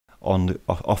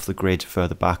off the grid,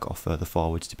 further back or further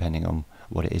forwards, depending on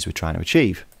what it is we're trying to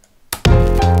achieve.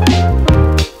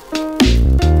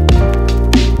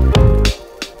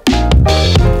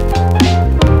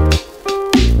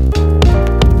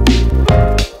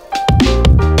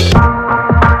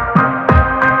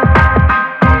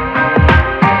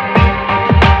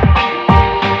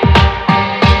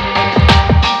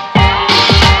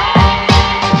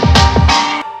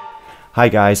 Hi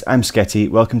guys, I'm SKETI,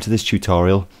 welcome to this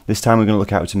tutorial. This time we're going to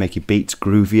look at how to make your beats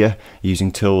groovier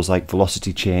using tools like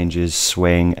velocity changes,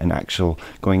 swing and actual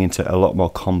going into a lot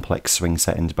more complex swing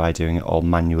settings by doing it all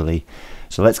manually.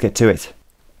 So let's get to it.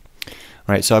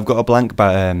 Right, so I've got a blank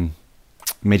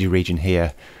MIDI region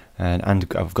here and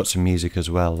I've got some music as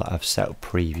well that I've set up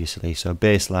previously. So a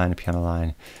bass line, a piano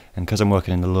line, and because I'm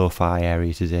working in the lo-fi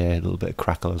area today, a little bit of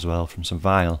crackle as well from some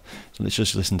vinyl. So let's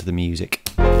just listen to the music.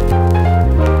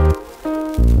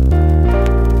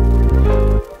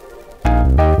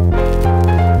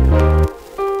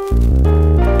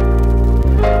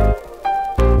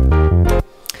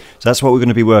 So that's what we're going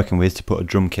to be working with to put a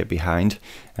drum kit behind,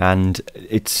 and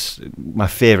it's my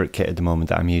favourite kit at the moment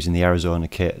that I'm using, the Arizona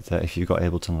kit, that if you've got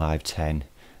Ableton Live 10,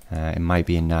 it might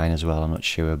be in 9 as well, I'm not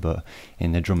sure, but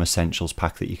in the Drum Essentials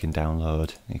pack that you can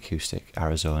download, the acoustic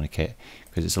Arizona kit,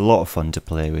 because it's a lot of fun to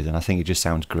play with and I think it just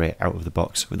sounds great out of the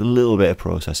box with a little bit of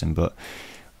processing, but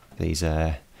these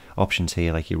options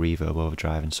here like your reverb,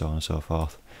 overdrive and so on and so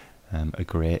forth are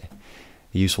great,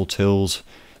 useful tools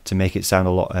to make it sound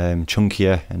a lot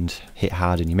chunkier and hit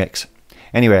hard in your mix.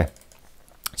 Anyway,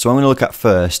 so what I'm going to look at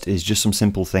first is just some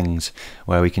simple things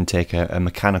where we can take a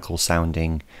mechanical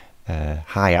sounding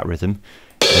hi-hat rhythm,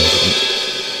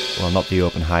 well, not the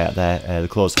open hi-hat there, the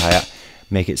closed hi-hat,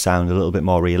 make it sound a little bit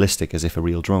more realistic as if a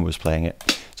real drummer was playing it.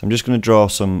 So I'm just going to draw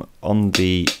some on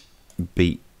the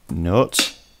beat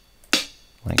notes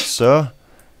like so,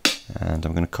 and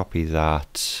I'm going to copy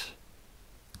that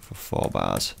for 4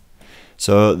 bars.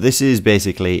 So this is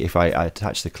basically, if I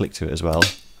attach the click to it as well,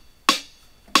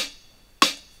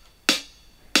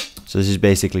 so this is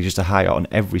basically just a hi-hat on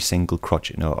every single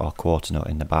crotchet note or quarter note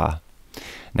in the bar.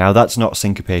 Now that's not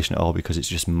syncopation at all because it's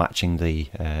just matching the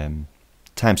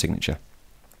time signature.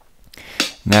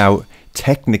 Now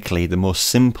technically the most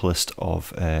simplest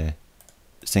of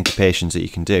syncopations that you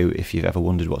can do, if you've ever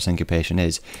wondered what syncopation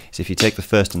is if you take the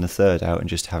first and the third out and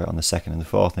just have it on the second and the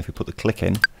fourth, and if we put the click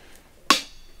in,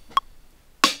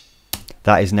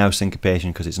 that is now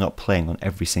syncopation because it's not playing on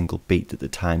every single beat that the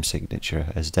time signature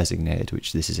has designated,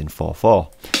 which this is in 4/4.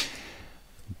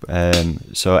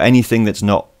 So anything that's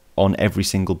not on every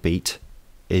single beat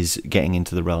is getting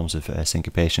into the realms of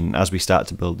syncopation. As we start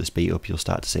to build this beat up, you'll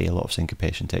start to see a lot of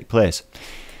syncopation take place.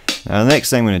 Now the next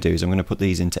thing I'm going to do is I'm going to put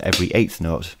these into every 8th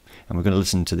note, and we're going to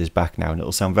listen to this back now, and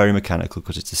it'll sound very mechanical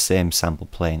because it's the same sample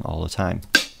playing all the time.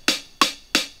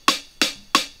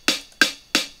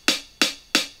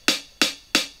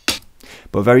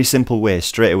 But a very simple way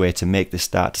straight away to make this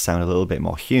start to sound a little bit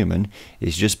more human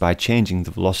is just by changing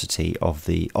the velocity of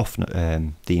the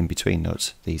in-between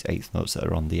notes, these 8th notes that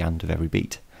are on the end of every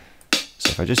beat.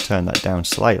 So if I just turn that down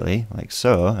slightly, like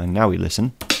so, and now we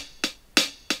listen,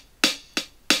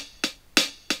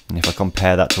 and if I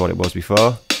compare that to what it was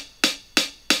before,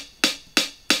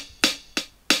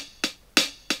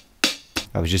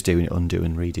 I was just doing undo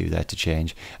and redo there to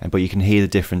change, but you can hear the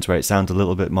difference where it sounds a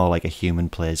little bit more like a human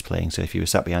plays playing. So if you were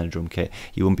sat behind a drum kit,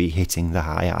 you wouldn't be hitting the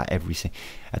hi-hat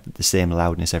at the same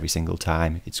loudness every single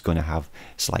time. It's going to have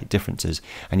slight differences,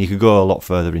 and you could go a lot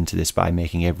further into this by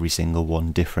making every single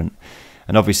one different.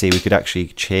 And obviously we could actually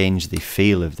change the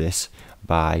feel of this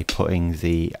by putting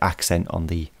the accent on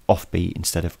the offbeat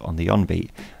instead of on the onbeat,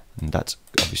 and that's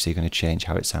obviously going to change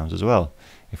how it sounds as well.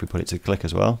 If we put it to click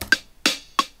as well,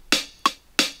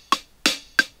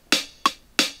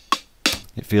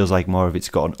 it feels like more of it's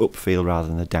got an up feel rather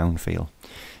than a down feel.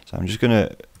 So I'm just going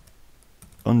to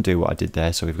undo what I did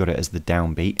there, so we've got it as the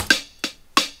downbeat.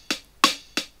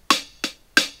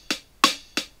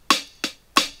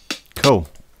 Cool.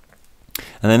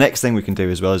 And the next thing we can do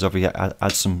as well is obviously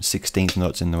add some 16th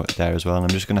notes in there as well, and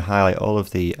I'm just going to highlight all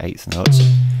of the 8th notes,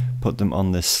 put them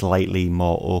on the slightly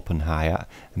more open hi-hat,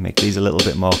 and make these a little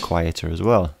bit more quieter as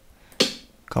well.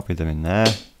 Copy them in there,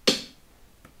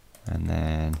 and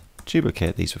then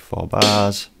duplicate these for 4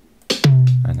 bars,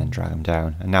 and then drag them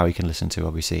down. And now we can listen to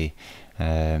obviously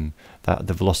that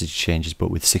the velocity changes, but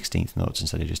with 16th notes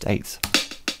instead of just 8th.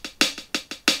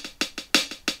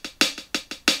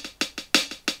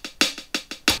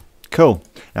 Cool.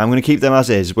 Now I'm going to keep them as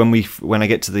is. When I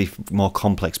get to the more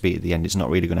complex beat at the end, it's not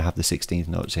really going to have the 16th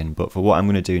notes in, but for what I'm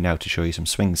going to do now to show you some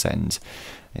swing settings,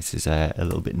 this is a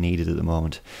little bit needed at the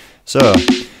moment. So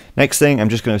Next thing, I'm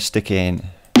just going to stick in,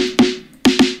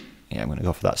 yeah, I'm going to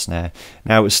go for that snare.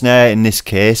 Now, with snare in this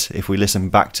case, if we listen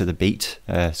back to the beat,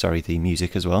 the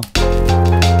music as well,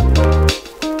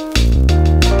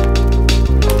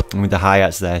 and with the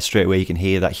hi-hats there, straight away you can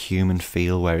hear that human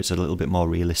feel where it's a little bit more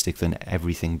realistic than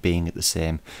everything being at the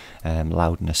same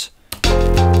loudness.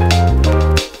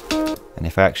 And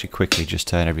if I actually quickly just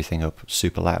turn everything up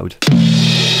super loud,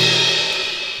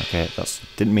 okay,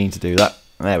 didn't mean to do that.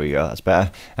 There we go, that's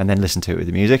better. And then listen to it with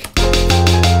the music.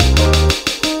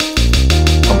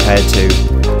 Compared to,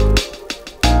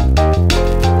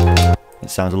 it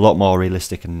sounds a lot more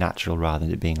realistic and natural rather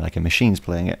than it being like a machine's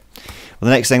playing it. Well,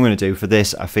 the next thing I'm going to do for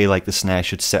this, I feel like the snare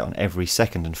should set on every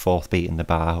second and fourth beat in the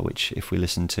bar, which if we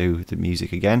listen to the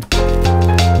music again,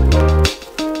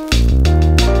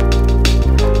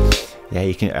 yeah,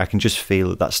 I can just feel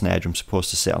that that snare drum's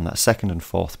supposed to sit on that second and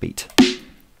fourth beat.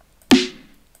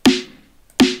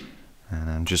 And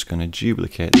I'm just going to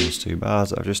duplicate those two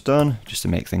bars that I've just done, just to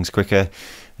make things quicker.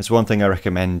 There's one thing I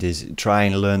recommend is try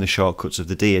and learn the shortcuts of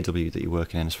the DAW that you're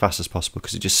working in as fast as possible,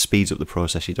 because it just speeds up the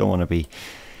process. You don't want to be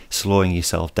slowing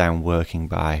yourself down working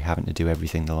by having to do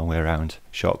everything the long way around.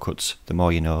 Shortcuts, the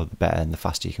more you know, the better and the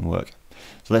faster you can work.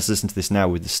 So let's listen to this now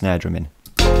with the snare drum in.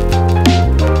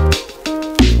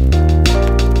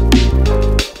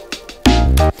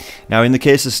 Now, in the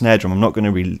case of snare drum, I'm not going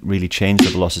to really change the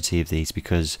velocity of these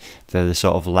because they're the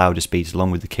sort of loudest beats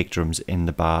along with the kick drums in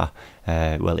the bar,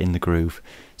 in the groove.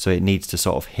 So it needs to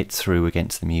sort of hit through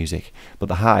against the music. But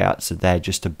the hi-hats are there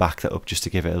just to back that up, just to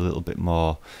give it a little bit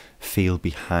more feel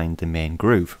behind the main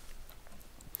groove.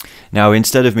 Now,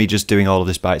 instead of me just doing all of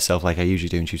this by itself like I usually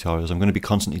do in tutorials, I'm going to be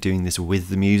constantly doing this with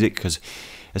the music, because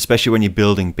especially when you're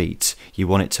building beats, you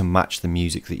want it to match the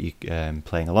music that you're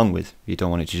playing along with. You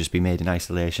don't want it to just be made in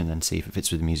isolation and see if it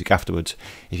fits with the music afterwards.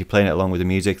 If you're playing it along with the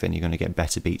music, then you're going to get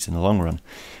better beats in the long run.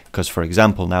 Because, for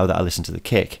example, now that I listen to the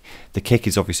kick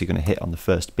is obviously going to hit on the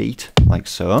first beat, like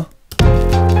so.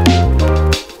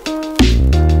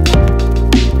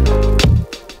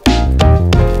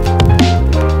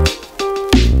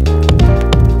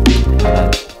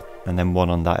 And then one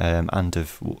on that and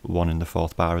of one in the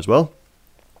fourth bar as well.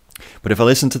 But if I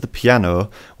listen to the piano,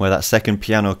 where that second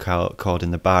piano chord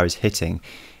in the bar is hitting,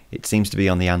 it seems to be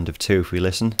on the and of 2 if we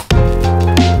listen.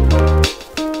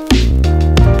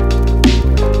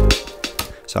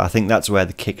 So I think that's where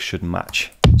the kick should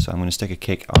match. So I'm going to stick a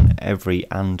kick on every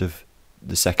and of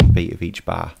the second beat of each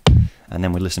bar, and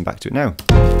then we'll listen back to it now.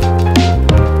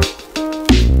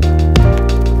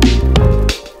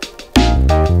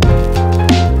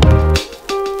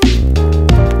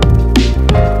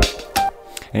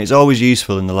 And it's always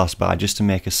useful in the last bar just to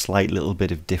make a slight little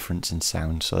bit of difference in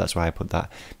sound. So that's why I put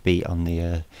that beat on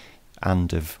the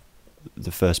and of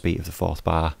the first beat of the fourth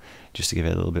bar, just to give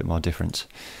it a little bit more difference.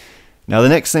 Now the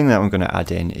next thing that I'm going to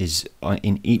add in is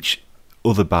in each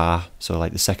other bar, so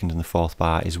like the second and the fourth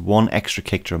bar, is one extra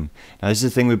kick drum. Now this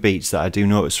is the thing with beats that I do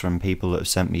notice from people that have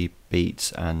sent me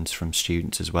beats and from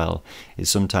students as well, is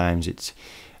sometimes it's,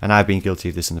 and I've been guilty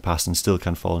of this in the past and still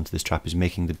can fall into this trap, is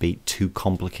making the beat too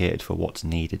complicated for what's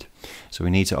needed. So we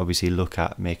need to obviously look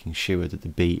at making sure that the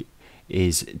beat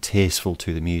is tasteful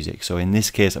to the music. So in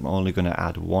this case, I'm only going to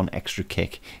add one extra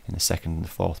kick in the second and the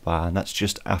fourth bar, and that's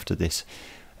just after this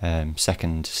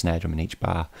second snare drum in each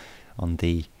bar on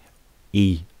the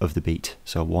E of the beat.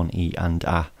 So one E and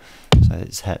A. So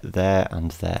it's there and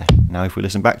there. Now if we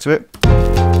listen back to it.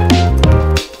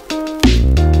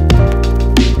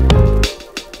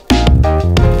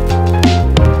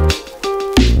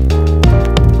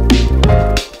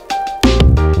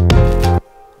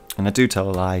 And I do tell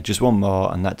a lie, just one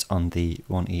more, and that's on the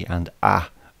 1E and A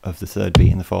of the third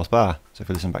beat in the fourth bar. So if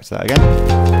we listen back to that again.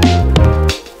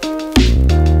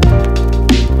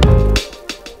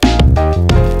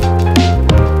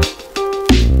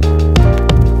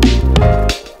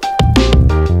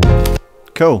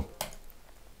 Cool.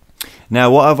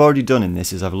 Now what I've already done in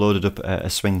this is I've loaded up a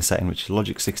swing setting, which is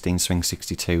Logic 16 Swing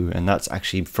 62, and that's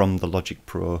actually from the Logic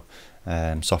Pro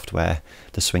software,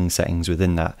 the swing settings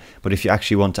within that. But if you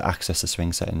actually want to access the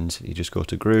swing settings, you just go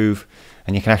to Groove,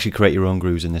 and you can actually create your own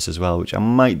grooves in this as well, which I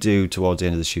might do towards the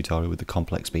end of this tutorial with the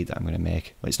complex beat that I'm going to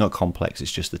make. Well, it's not complex,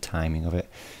 it's just the timing of it.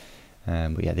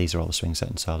 But yeah, these are all the swing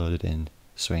settings, so I loaded in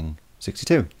Swing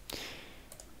 62.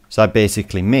 So that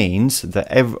basically means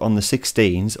that on the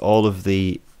 16s, all of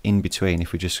the in between,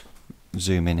 if we just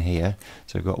zoom in here,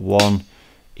 so we've got 1,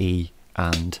 E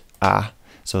and A.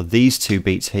 So these two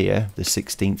beats here, the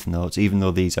 16th notes, even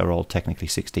though these are all technically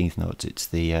 16th notes, it's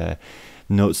the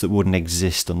notes that wouldn't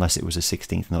exist unless it was a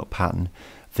 16th note pattern,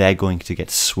 they're going to get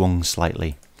swung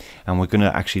slightly. And we're going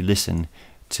to actually listen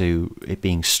to it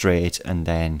being straight and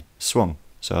then swung.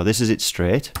 So this is it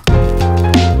straight, and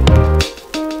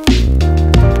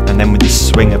then with the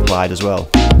swing applied as well.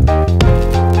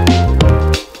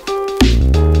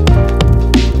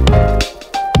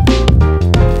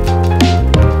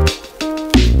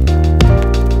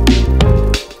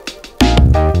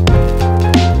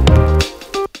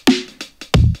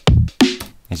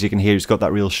 As you can hear, it's got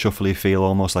that real shuffly feel,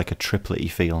 almost like a triplet-y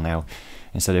feel now.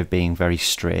 Instead of being very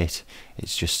straight,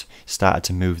 it's just started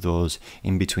to move those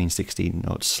in between 16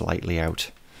 notes slightly out.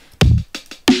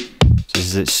 So this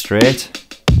is it straight.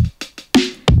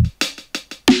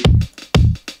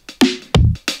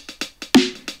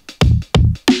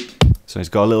 So it's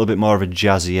got a little bit more of a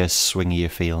jazzier, swingier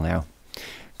feel now.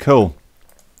 Cool.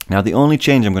 Now the only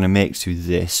change I'm going to make to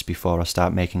this before I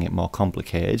start making it more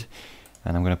complicated,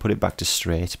 and I'm going to put it back to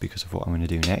straight because of what I'm going to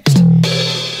do next,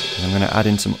 and I'm going to add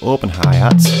in some open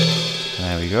hi-hats.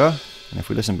 There we go. And if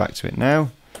we listen back to it now,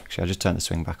 actually I'll just turn the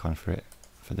swing back on for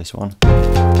this one.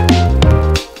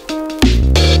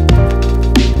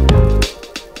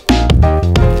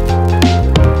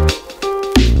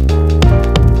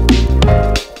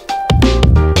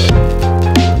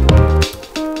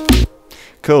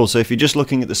 Cool, so if you're just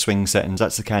looking at the swing settings,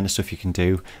 that's the kind of stuff you can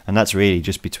do, and that's really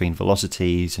just between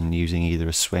velocities and using either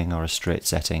a swing or a straight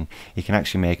setting. You can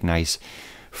actually make nice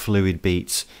fluid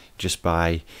beats just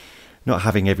by not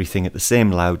having everything at the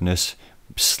same loudness,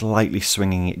 slightly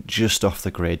swinging it just off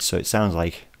the grid so it sounds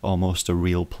like almost a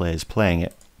real player's playing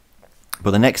it.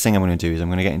 But the next thing I'm going to do is I'm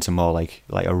going to get into more like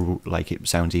it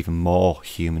sounds even more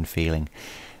human feeling,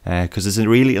 because there's a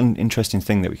really interesting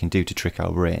thing that we can do to trick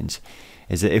our brains,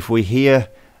 is that if we hear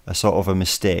a sort of a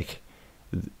mistake,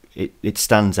 it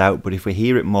stands out, but if we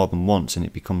hear it more than once and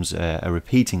it becomes a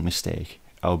repeating mistake,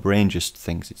 our brain just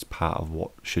thinks it's part of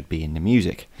what should be in the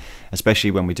music,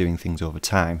 especially when we're doing things over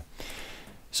time.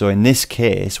 So in this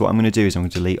case, what I'm going to do is I'm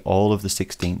going to delete all of the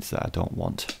 16ths that I don't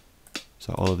want.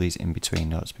 So all of these in between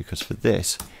notes, because for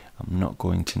this, I'm not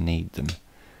going to need them,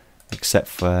 except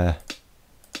for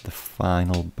the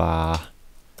final bar,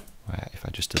 where if I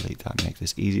just delete that and make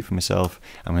this easy for myself,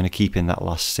 I'm going to keep in that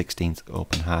last 16th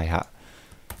open hi-hat,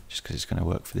 just because it's going to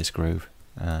work for this groove,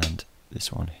 and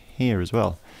this one here as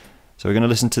well. So we're going to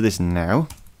listen to this now.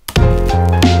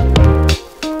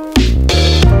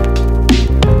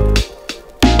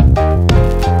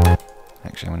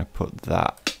 Actually, I'm going to put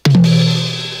that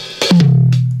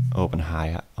open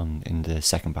hi-hat on in the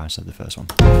second bar instead of the first one.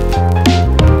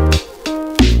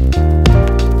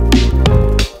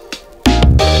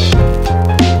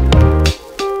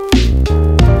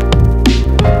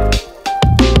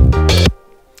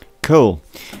 Cool.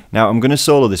 Now I'm going to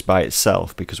solo this by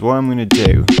itself, because what I'm going to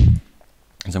do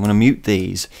is I'm going to mute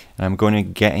these and I'm going to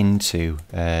get into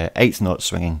 8th note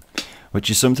swinging, which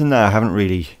is something that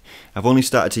I've only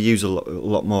started to use a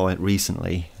lot more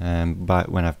recently,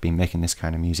 when I've been making this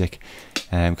kind of music,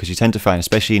 because you tend to find,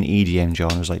 especially in EDM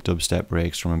genres like dubstep,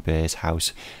 breaks, drum and bass,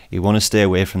 house, you want to stay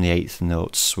away from the 8th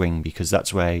note swing, because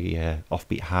that's where your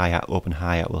offbeat hi-hat, open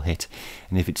hi-hat will hit,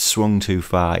 and if it's swung too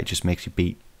far it just makes your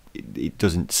beat, it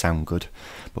doesn't sound good.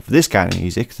 But for this kind of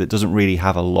music that doesn't really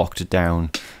have a locked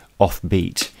down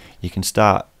offbeat, you can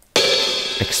start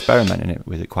experimenting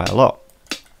with it quite a lot.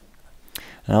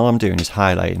 And all I'm doing is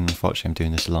highlighting. Unfortunately I'm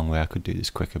doing this a long way, I could do this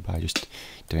quicker by just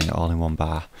doing it all in one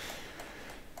bar.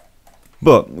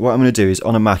 But what I'm going to do is,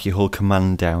 on a Mac you hold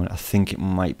Command down, I think it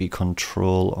might be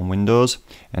Control on Windows,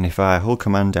 and if I hold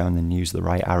Command down then use the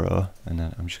right arrow, and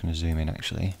then I'm just going to zoom in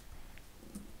actually,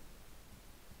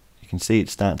 you can see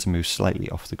it's starting to move slightly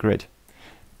off the grid.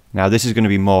 Now this is going to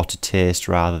be more to taste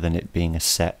rather than it being a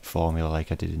set formula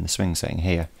like I did in the swing setting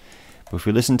here. But if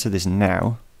we listen to this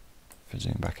now, if I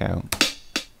zoom back out,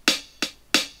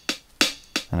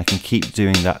 and I can keep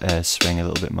doing that swing a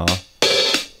little bit more.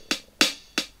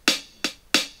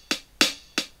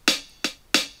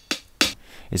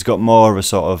 It's got more of a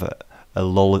sort of a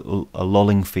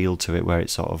lulling feel to it, where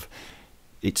it's sort of,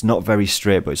 it's not very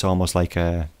straight, but it's almost like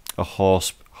a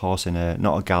horse in a,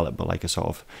 not a gallop, but like a sort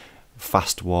of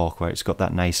fast walk, where it's got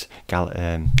that nice gallop,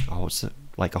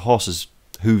 like a horse's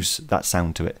hooves, that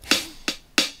sound to it.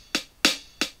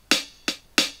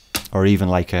 Or even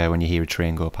like when you hear a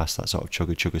train go past, that sort of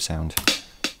chugga chugga sound.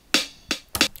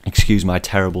 Excuse my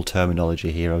terrible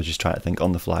terminology here, I was just trying to think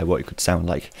on the fly what it could sound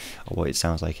like, or what it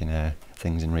sounds like in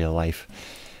things in real life.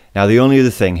 Now the only other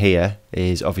thing here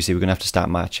is, obviously we're going to have to start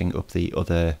matching up the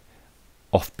other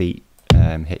offbeat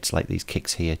hits, like these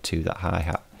kicks here, to that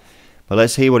hi-hat. But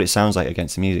let's hear what it sounds like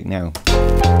against the music now.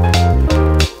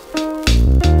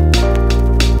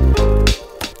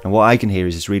 And what I can hear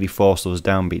is it's really force those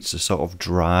downbeats to sort of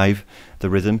drive the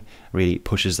rhythm, really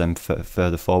pushes them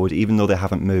further forward, even though they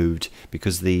haven't moved,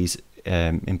 because these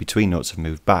in between notes have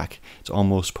moved back. It's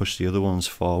almost pushed the other ones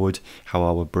forward, how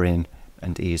our brain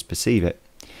and ears perceive it.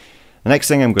 The next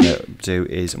thing I'm going to do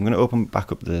is I'm going to open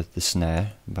back up the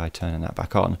snare by turning that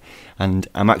back on, and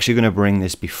I'm actually going to bring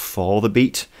this before the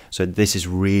beat, so this is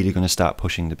really going to start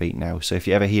pushing the beat now. So if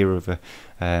you ever hear of a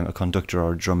conductor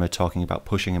or a drummer talking about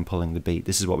pushing and pulling the beat,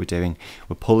 this is what we're doing.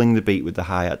 We're pulling the beat with the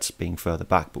hi-hats being further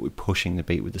back, but we're pushing the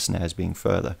beat with the snares being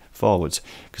further forwards,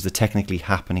 because they're technically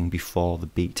happening before the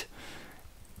beat.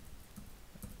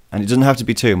 And it doesn't have to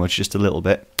be too much, just a little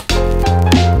bit.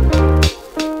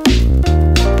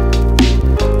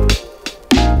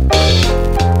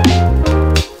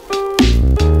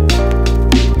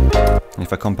 And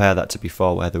if I compare that to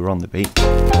before where they were on the beat,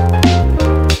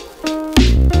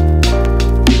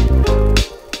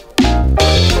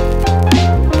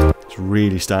 it's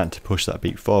really starting to push that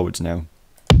beat forwards now.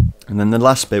 And then the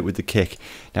last bit with the kick.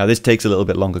 Now this takes a little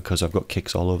bit longer because I've got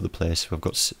kicks all over the place. I've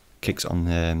got kicks on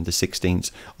the 16ths,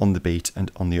 on the beat,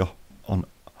 and on the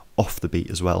off the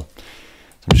beat as well.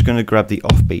 So I'm just going to grab the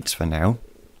off beats for now,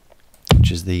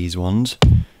 which is these ones.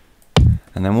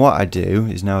 And then what I do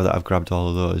is, now that I've grabbed all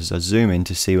of those, I zoom in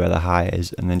to see where the hi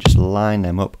is, and then just line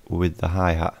them up with the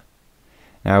hi-hat.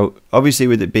 Now, obviously,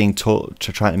 with it being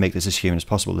trying to make this as human as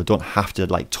possible, they don't have to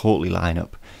like totally line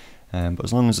up, but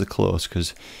as long as they're close,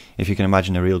 because if you can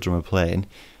imagine a real drummer playing,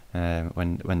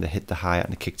 when they hit the hi-hat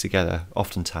and the kick together,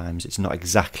 oftentimes it's not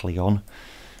exactly on,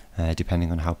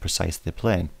 depending on how precise they're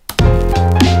playing.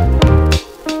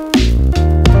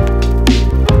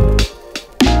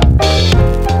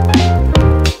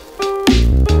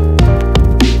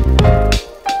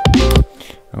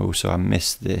 Oh, so I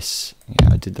missed this. Yeah,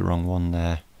 I did the wrong one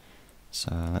there.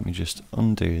 So let me just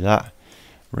undo that,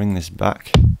 bring this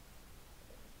back.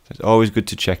 So it's always good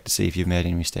to check to see if you've made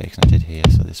any mistakes, and I did here,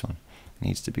 so this one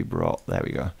needs to be brought, there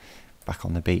we go, back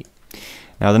on the beat.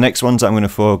 Now the next ones I'm going to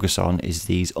focus on is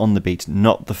these on the beat,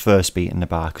 not the first beat in the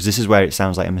bar, because this is where it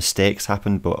sounds like a mistake's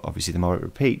happened, but obviously the more it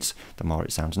repeats, the more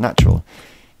it sounds natural.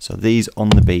 So these on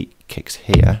the beat kicks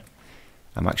here,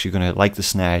 I'm actually going to, like the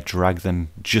snare, drag them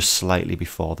just slightly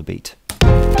before the beat.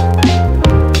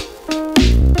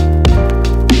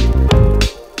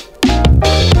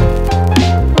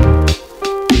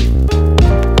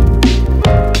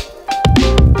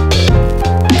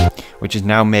 Which has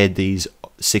now made these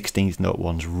 16th note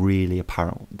ones really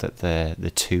apparent that they're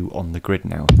the two on the grid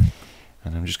now.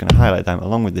 And I'm just going to highlight them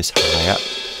along with this hi-hat,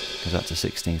 because that's a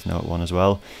 16th note one as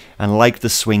well. And like the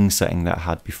swing setting that I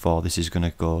had before, this is going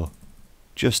to go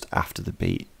just after the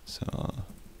beat, so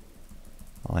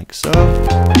like so.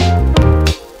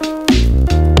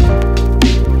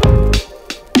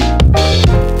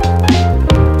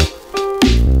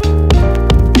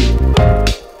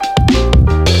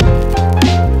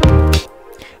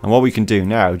 And what we can do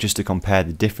now, just to compare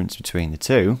the difference between the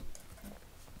two,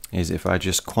 is if I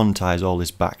just quantize all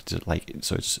this back to like,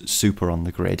 so it's super on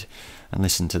the grid, and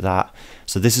listen to that.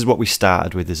 So this is what we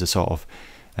started with, as a sort of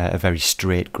a very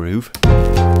straight groove.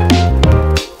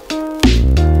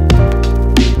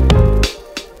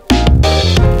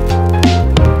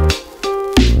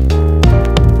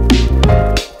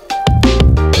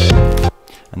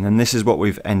 And then this is what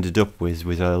we've ended up with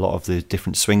a lot of the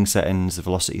different swing settings, the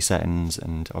velocity settings,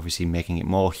 and obviously making it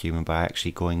more human by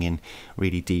actually going in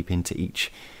really deep into each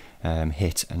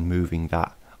hit and moving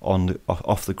that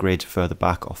off the grid, further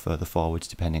back or further forwards,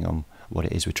 depending on what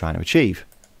it is we're trying to achieve.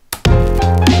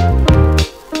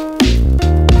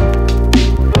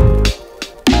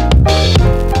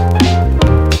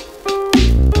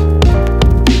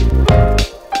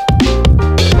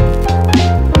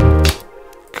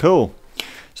 Cool.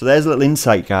 So there's a little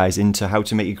insight, guys, into how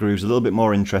to make your grooves a little bit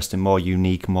more interesting, more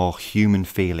unique, more human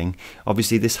feeling.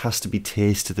 Obviously, this has to be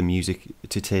taste to the music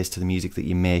that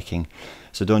you're making.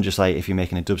 So don't just, like, if you're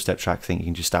making a dubstep track, think you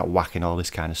can just start whacking all this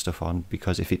kind of stuff on,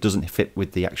 because if it doesn't fit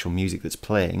with the actual music that's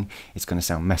playing, it's going to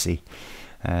sound messy.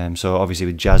 So obviously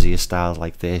with jazzier styles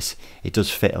like this, it does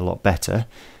fit a lot better.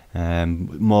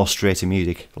 More straighter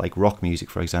music, like rock music,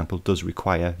 for example, does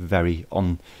require very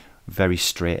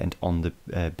straight and on the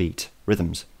beat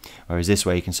rhythms, whereas this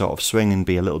way you can sort of swing and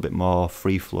be a little bit more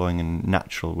free-flowing and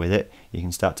natural with it. You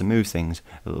can start to move things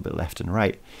a little bit left and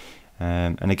right,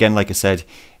 and again, like I said,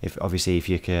 if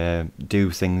you can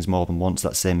do things more than once,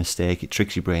 that same mistake, it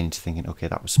tricks your brain into thinking, okay,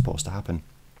 that was supposed to happen.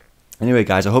 Anyway,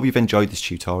 guys, I hope you've enjoyed this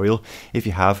tutorial. If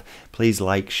you have, please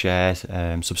like, share,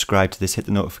 subscribe to this, hit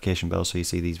the notification bell so you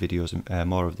see these videos,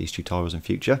 more of these tutorials in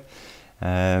future.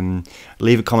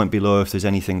 Leave a comment below if there's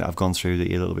anything that I've gone through that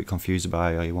you're a little bit confused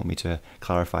about, or you want me to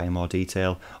clarify in more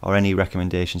detail, or any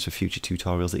recommendations for future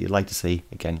tutorials that you'd like to see.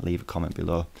 Again, leave a comment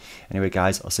below. Anyway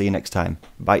guys, I'll see you next time.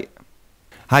 Bye.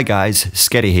 Hi guys,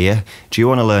 SKETI here. Do you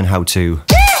want to learn how to...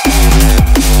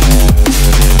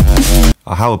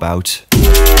 Or how about...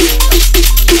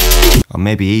 Or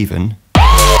maybe even...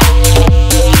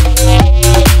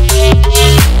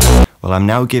 Well, I'm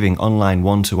now giving online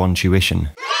one-to-one tuition.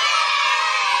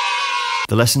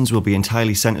 The lessons will be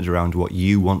entirely centred around what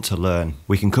you want to learn.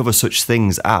 We can cover such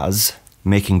things as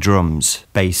making drums,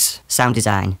 bass, sound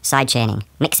design, sidechaining,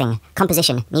 mixing,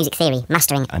 composition, music theory,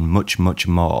 mastering, and much, much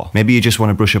more. Maybe you just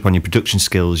want to brush up on your production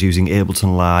skills using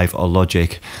Ableton Live or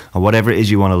Logic, or whatever it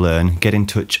is you want to learn. Get in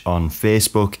touch on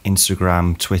Facebook,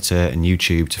 Instagram, Twitter and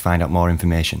YouTube to find out more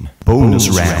information. Bonus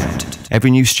round. Every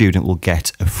new student will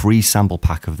get a free sample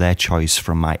pack of their choice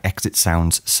from my Exit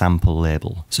Sounds sample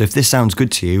label. So if this sounds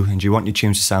good to you and you want your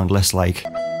tunes to sound less like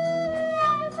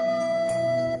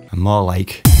and more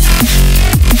like,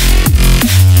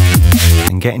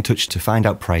 and get in touch to find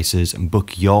out prices and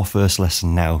book your first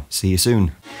lesson now. See you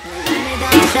soon.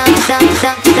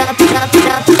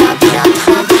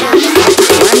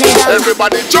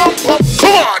 Everybody jump up,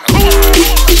 come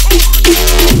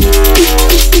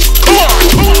on!